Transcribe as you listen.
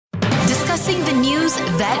discussing the news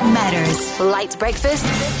that matters. LITE Breakfast,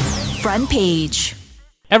 front page.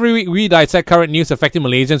 Every week, we dissect current news affecting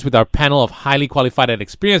Malaysians with our panel of highly qualified and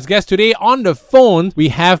experienced guests. Today, on the phone, we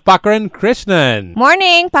have Parkaran Krishnan.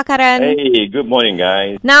 Morning, Parkaran. Hey, good morning,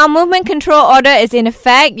 guys. Now, movement control order is in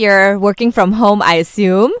effect. You're working from home, I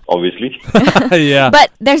assume. Obviously. Yeah.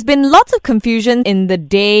 But there's been lots of confusion in the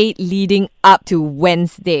day leading up to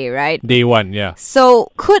Wednesday, right? Day one, yeah. So,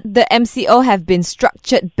 could the MCO have been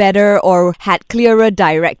structured better or had clearer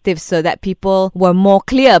directives so that people were more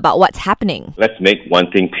clear about what's happening? Let's make one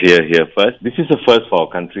thing clear here first. This is a first for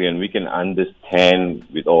our country, and we can understand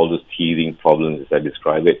with all those teething problems as I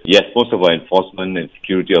describe it. Yes, most of our enforcement and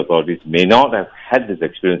security authorities may not have had this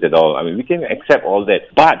experience at all. I mean, we can accept all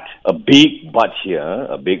that. But, a big but here,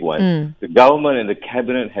 a big one, the government and the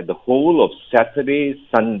cabinet had the whole of Saturday,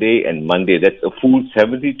 Sunday and Monday, that's a full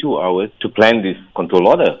 72 hours to plan this control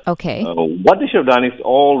order. Okay. What they should have done is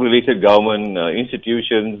all related government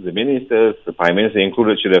institutions, the ministers, the Prime Minister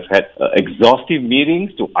included, should have had exhaustive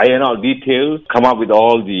meetings to iron out details, come up with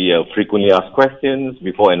all the frequently asked questions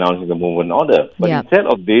before announcing the movement order. But instead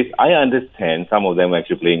of this, I understand some of them were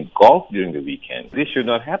actually playing golf during the weekend. This should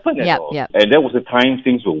not happen at all. And that was the time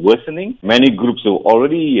things were worsening. Many groups were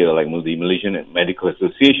already, like the Malaysian Medical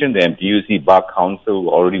Association, the MTUC, Bar Council,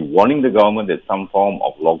 were already warning the government that some form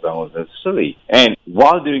of lockdown was necessary. And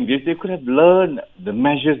while doing this, they could have learned the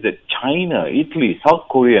measures that China, Italy, South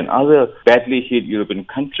Korea and other badly hit European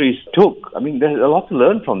countries took. I mean, there's a lot to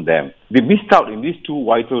learn from them. We missed out in these 2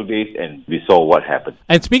 vital days and we saw what happened.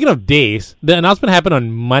 And speaking of days, the announcement happened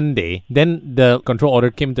on Monday. Then the control order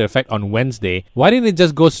came into effect on Wednesday. Why didn't they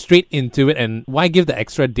just go straight into it, and why give the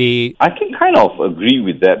extra day? I can kind of agree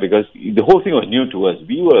with that because the whole thing was new to us.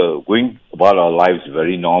 We were going about our lives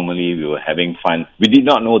very normally. We were having fun. We did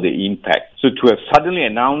not know the impact. So to have suddenly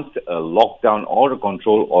announced a lockdown or a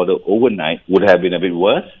control order overnight would have been a bit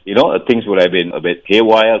worse. You know, things would have been a bit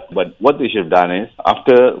haywire. But what they should have done is,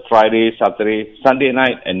 after Friday, Saturday, Sunday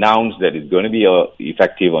night, announce that it's going to be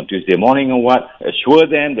effective on Tuesday morning or what. Assure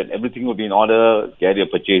them that everything will be in order. Get your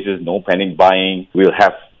purchases, no panic buying. We'll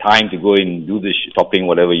have time to go and do the shopping,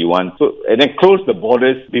 whatever you want. So, and then close the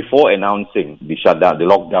borders before announcing the shutdown, the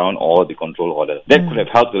lockdown or the control order. That could have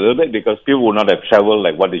helped a little bit because people would not have traveled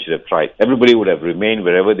like what they should have tried. Everybody would have remained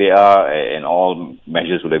wherever they are and all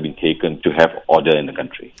measures would have been taken to have order in the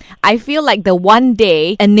country. I feel like the one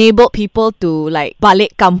day enabled people to like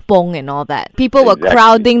balik kampung and all that. People were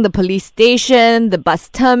crowding the police station, the bus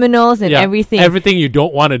terminals and everything. Everything you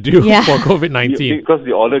don't want to do for COVID-19. Because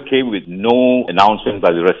the order came with no announcement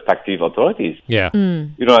by the respective authorities. Yeah.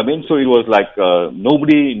 You know what I mean? So it was like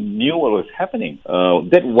nobody knew what was happening.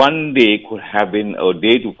 That one day could have been a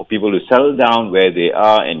day for people to settle down where they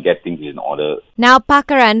are and get things in order. Now,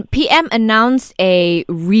 Parkaran, PM announced a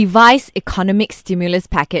revised economic stimulus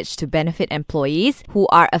package to benefit employees who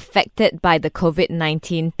are affected by the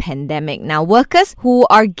COVID-19 pandemic. Now, workers who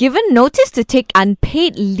are given notice to take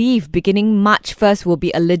unpaid leave beginning March 1st will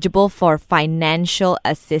be eligible for financial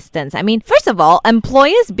assistance. I mean, first of all,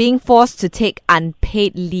 employers being forced to take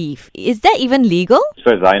unpaid leave, is that even legal? As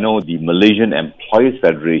far as I know, the Malaysian Employers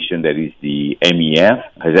Federation, that is the MEF,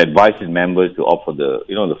 has advised its members to opt for the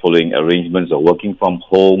following arrangements of working from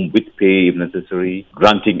home with pay if necessary,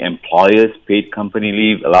 granting employers paid company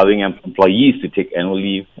leave, allowing employees to take annual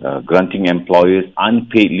leave, granting employers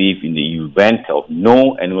unpaid leave in the event of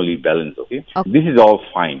no annual leave balance. Okay? This is all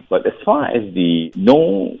fine. But as far as the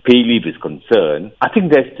no pay leave is concerned, I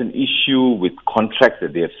think there's an issue with contracts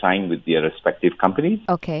that they have signed with their respective companies.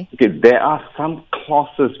 Okay. There are some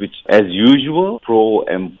clauses which, as usual,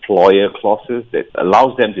 pro-employer clauses that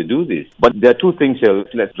allows them to do this. But there are two things here.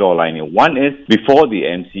 Let's draw a line here. One is, before the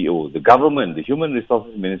MCO, the government, the Human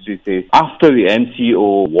Resources Ministry says, after the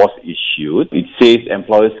MCO was issued, it says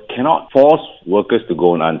employers cannot force workers to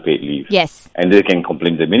go on unpaid leave. Yes. And they can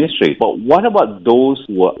complain to the ministry. But what about those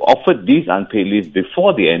who were offered these unpaid leaves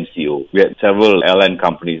before the MCO? We had several airline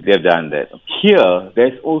companies, they have done that. Here,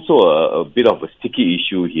 there's also a bit of a sticky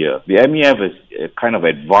issue here. The MEF has kind of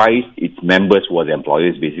advised its members, who are the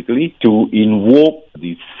employers basically, to invoke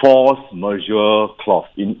the force majeure clause.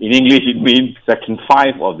 In English, it means Section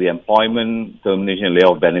 5 of the Employment Termination and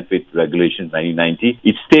Layoff Benefits Regulations 1990.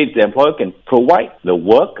 It states the employer can provide the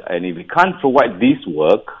work, and if it can't provide this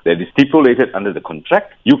work that is stipulated under the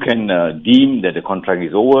contract, you can deem that the contract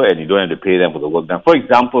is over and you don't have to pay them for the work done. For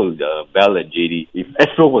example, Bell and JD, if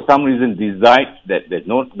Astro for some reason decides decides that there's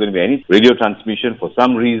not going to be any radio transmission for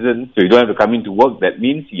some reason, so you don't have to come into work, that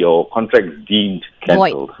means your contract is deemed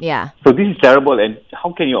cancelled. Void. Yeah. So this is terrible, and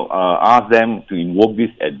how can you ask them to invoke this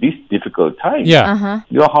at this difficult time? Yeah.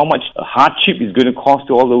 You know how much hardship is going to cause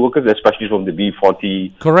to all the workers, especially from the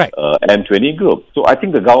B40 Correct. M20 group. So I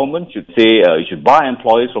think the government should say, you should bar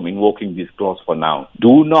employers from invoking this clause for now.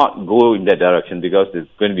 Do not go in that direction, because there's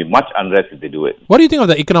going to be much unrest if they do it. What do you think of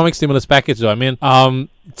the economic stimulus package, though? I mean,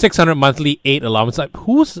 600 monthly aid allowance. Like,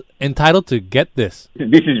 who's entitled to get this?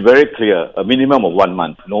 This is very clear. A minimum of 1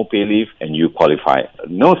 month, no pay leave, and you qualify.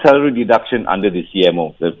 No salary deduction under the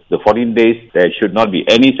CMO. The 14 days, there should not be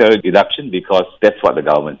any salary deduction, because that's what the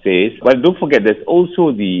government says. But don't forget, there's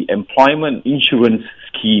also the employment insurance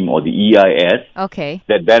scheme, or the EIS, Okay.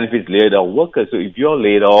 that benefits laid off workers. So if you're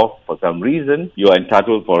laid off for some reason, you are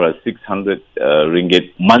entitled for a 600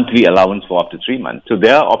 ringgit monthly allowance for up to 3 months. So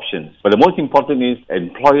there are options. But the most important is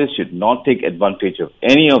employers should not take advantage of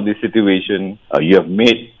any of this situation. You have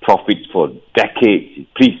made profits for decades.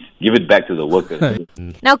 Please give it back to the workers.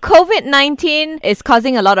 Now, COVID-19 is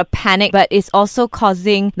causing a lot of panic, but it's also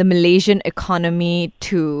causing the Malaysian economy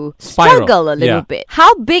to struggle a little bit.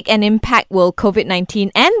 How big an impact will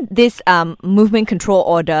COVID-19 and this movement control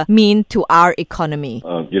order mean to our economy?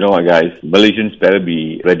 You know what, guys? Malaysians better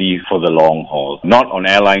be ready for the long haul. Not on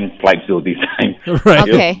airline flights though this time. Right.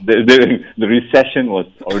 Okay. The recession was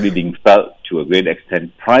already being felt to a great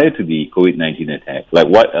extent prior to the COVID-19 attack. Like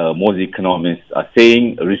what most economists are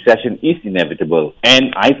saying, a recession is inevitable.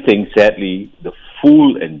 And I think, sadly, the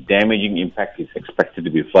full and damaging impact is expected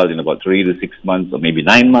to be felt in about 3 to 6 months, or maybe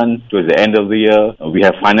 9 months towards the end of the year. We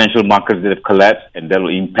have financial markets that have collapsed, and that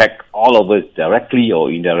will impact all of us directly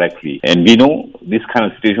or indirectly. And we know this kind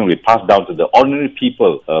of situation will pass down to the ordinary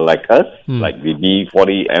people like us, like the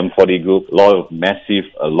B40, M40 group. A lot of massive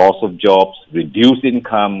loss of jobs, reduced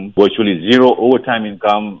income, virtually zero overtime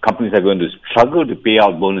income. Companies are going to struggle to pay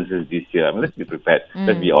out bonuses this year. I mean, let's be prepared.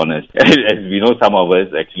 Let's be honest. As we know, some of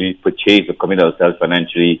us actually purchase or commit ourselves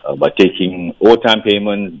financially by taking overtime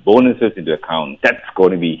payments, bonuses into account. That's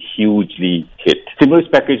going to be hugely hit. Stimulus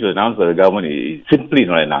package was announced by the government is simply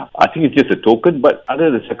not enough. I think it's just a token, but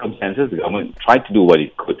under the circumstances, the government tried to do what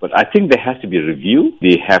it could. But I think there has to be a review.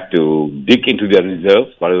 They have to dig into their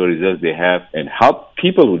reserves, whatever reserves they have, and help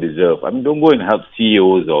people who deserve. I mean, don't go and help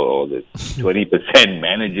CEOs or the 20%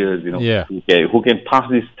 managers, who can pass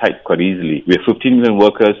this type quite easily. We have 15 million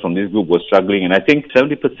workers from this group who are struggling, and I think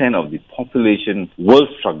 70% of the population will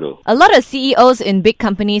struggle. A lot of CEOs in big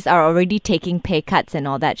companies are already taking pay cuts and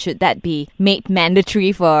all that. Should that be made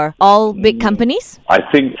mandatory for all big companies? I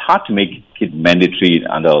think it's hard to make it mandatory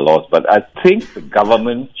under our laws, but I think the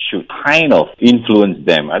government should kind of influence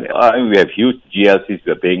them. I mean, we have huge GLCs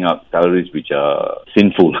who are paying out salaries which are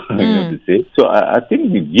sinful, to say. So I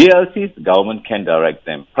think the GLCs, the government can direct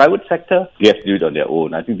them. Private sector, they have to do it on their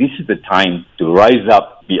own. I think this is the time to rise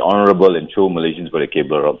up, be honorable, and show Malaysians what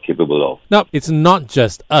they're capable of. Now, it's not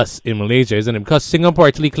just us in Malaysia, isn't it? Because Singapore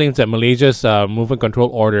actually claims that Malaysia's movement control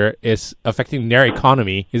order is affecting their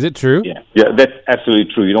economy. Is it true? Yeah, that's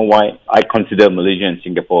absolutely true. You know why? I consider Malaysia and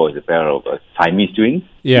Singapore as a pair of Siamese twins.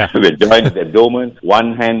 Yeah. We're joined at their dormant.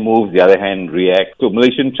 One hand moves, the other hand reacts. So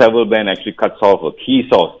Malaysian travel ban actually cuts off a key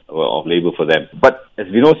source of labour for them. But as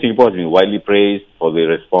we know, Singapore has been widely praised for their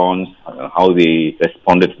response, how they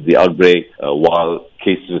responded to the outbreak while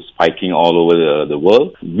cases were spiking all over the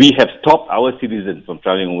world. We have stopped our citizens from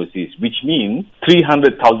travelling overseas, which means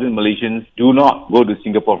 300,000 Malaysians do not go to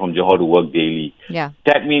Singapore from Johor to work daily. Yeah.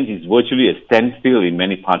 That means it's virtually a standstill in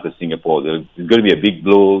many parts of Singapore. There's going to be a big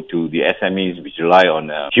blow to the SMEs, which rely on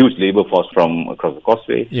a huge labour force from across the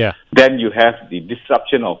causeway. Yeah. Then you have the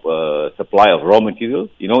disruption of supply of raw materials.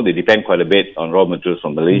 You know, they depend quite a bit on raw materials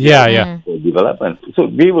from Malaysia for development. So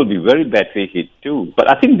they will be very badly hit too. But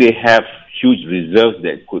I think they have huge reserves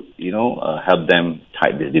that could, help them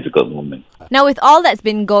tide this difficult moment. Now, with all that's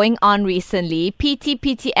been going on recently,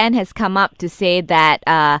 PTPTN has come up to say that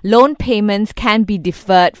loan payments can be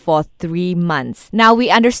deferred for 3 months. Now, we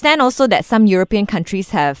understand also that some European countries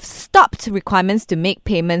have stopped requirements to make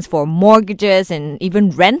payments for mortgages and even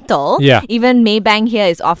rental. Yeah. Even Maybank here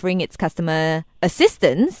is offering its customer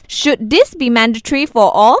assistance. Should this be mandatory for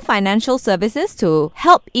all financial services to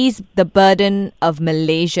help ease the burden of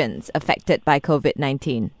Malaysians affected by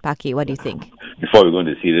COVID-19? Paki, what do you think? Before we go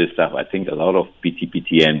into serious stuff, I think a lot of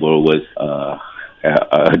PTPTN borrowers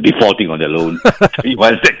defaulting on their loan 3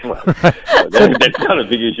 months, 6 months. That's not a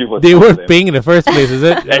big issue for They some of weren't them. paying in the first place, is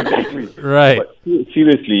it? Exactly. Right. But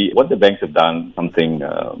seriously, what the banks have done, something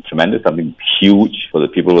tremendous, something huge for the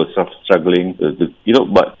people who are struggling.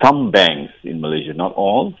 But some banks in Malaysia, not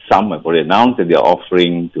all, some have already announced that they are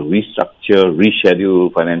offering to restructure,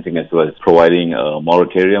 reschedule financing as well as providing a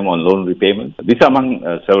moratorium on loan repayments. These are among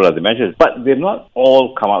several other measures. But they've not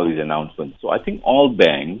all come out with these announcements. So I think all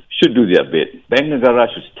banks should do their bit. Bank Negara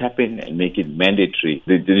should step in and make it mandatory.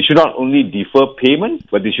 They should not only defer payments,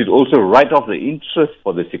 but they should also write off the interest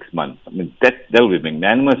for the 6 months. I mean, that will be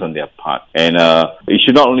magnanimous on their part. And it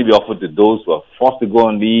should not only be offered to those who are forced to go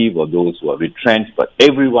on leave or those who are retrenched, but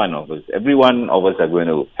every one of us are going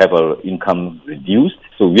to have our income reduced.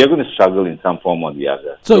 So we are going to struggle in some form or the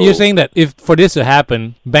other. So you're saying that if for this to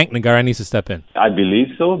happen, Bank Negara needs to step in? I believe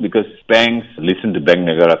so, because banks listen to Bank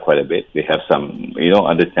Negara quite a bit. They have some,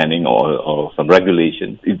 understanding or some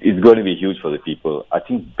regulation. It's going to be huge for the people. I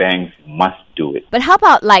think banks must do it. But how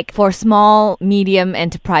about like for small, medium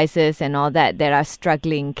enterprises and all that are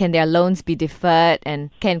struggling? Can their loans be deferred?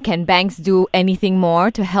 And can banks do anything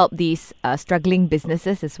more to help these struggling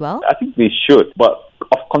businesses as well? I think they should. But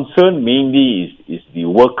of concern mainly is the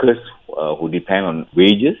workers who depend on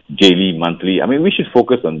wages, daily, monthly. I mean, we should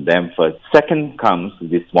focus on them first. Second comes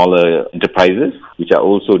the smaller enterprises, which are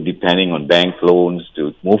also depending on bank loans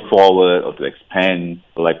to move forward or to expand.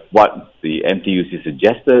 Like what the MTUC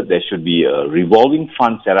suggested, there should be a revolving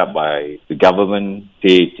fund set up by the government,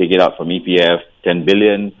 take it out from EPF, 10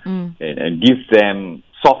 billion, and give them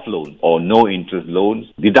soft loans or no interest loans.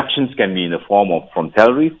 Deductions can be in the form of from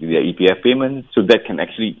salaries, their EPF payments, so that can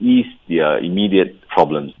actually ease their immediate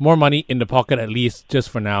problems. More money in the pocket at least,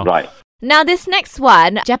 just for now. Right. Now, this next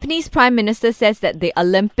one, Japanese Prime Minister says that the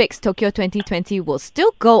Olympics Tokyo 2020 will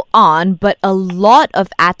still go on, but a lot of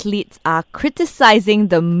athletes are criticizing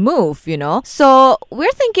the move, So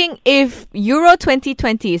we're thinking if Euro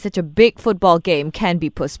 2020, such a big football game, can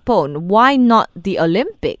be postponed, why not the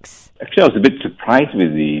Olympics? Actually, I was a bit surprised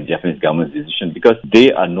with the Japanese government's decision because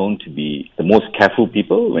they are known to be the most careful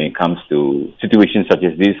people when it comes to situations such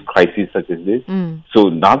as this, crises such as this. So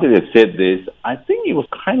now that they've said this, I think it was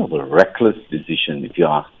kind of a reckless decision, if you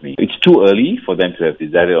ask me. It's too early for them to have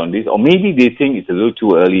decided on this, or maybe they think it's a little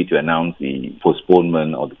too early to announce the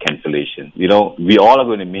postponement or the cancellation. We all are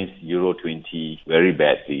going to miss Euro 20 very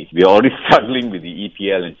badly. We're already struggling with the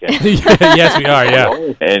EPL and Champions League. Yes, we are,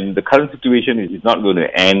 yeah. And the current situation is not going to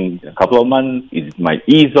end in a couple of months. It might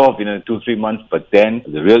ease off in 2-3 months, but then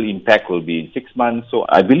the real impact will be in 6 months. So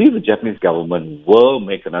I believe the Japanese government will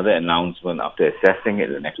make another announcement after assessing it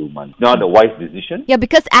in the next 2 months. Not a wise decision. Yeah,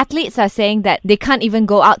 because athletes are saying that they can't even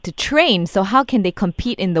go out to train. So how can they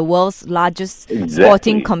compete in the world's largest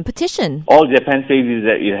sporting competition? All Japan says is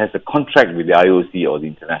that it has a contract with the IOC or the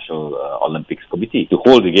International Olympics Committee to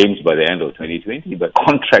hold the games by the end of 2020. But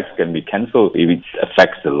contracts can be cancelled if it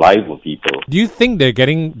affects the life of people. Do you think they're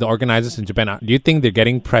getting, the organizers in Japan, do you think they're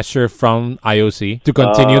getting pressure from IOC to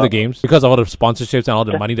continue the games because of all the sponsorships and all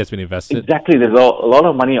the money that's been invested? Exactly. There's a lot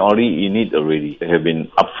of money already in it already. There have been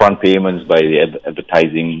upfront payments by the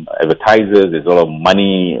advertisers. There's a lot of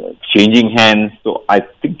money changing hands. So I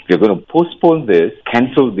think if you're going to postpone this,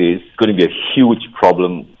 cancel this, it's going to be a huge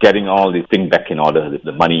problem getting all these things back in order,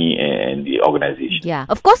 the money and the organization. Yeah.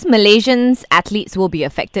 Of course, Malaysians athletes will be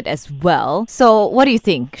affected as well. So what do you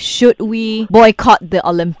think? Should we boycott the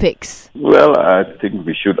Olympics? Well, I think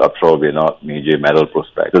we should. After all, we're not major medal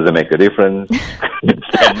prospects. Doesn't make a difference.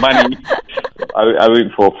 Spend money. I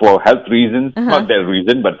mean, for health reasons, not that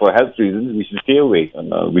reason, but for health reasons, we should stay away.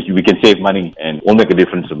 We can save money and won't make a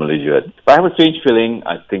difference to Malaysia. But I have a strange feeling.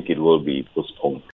 I think it will be postponed.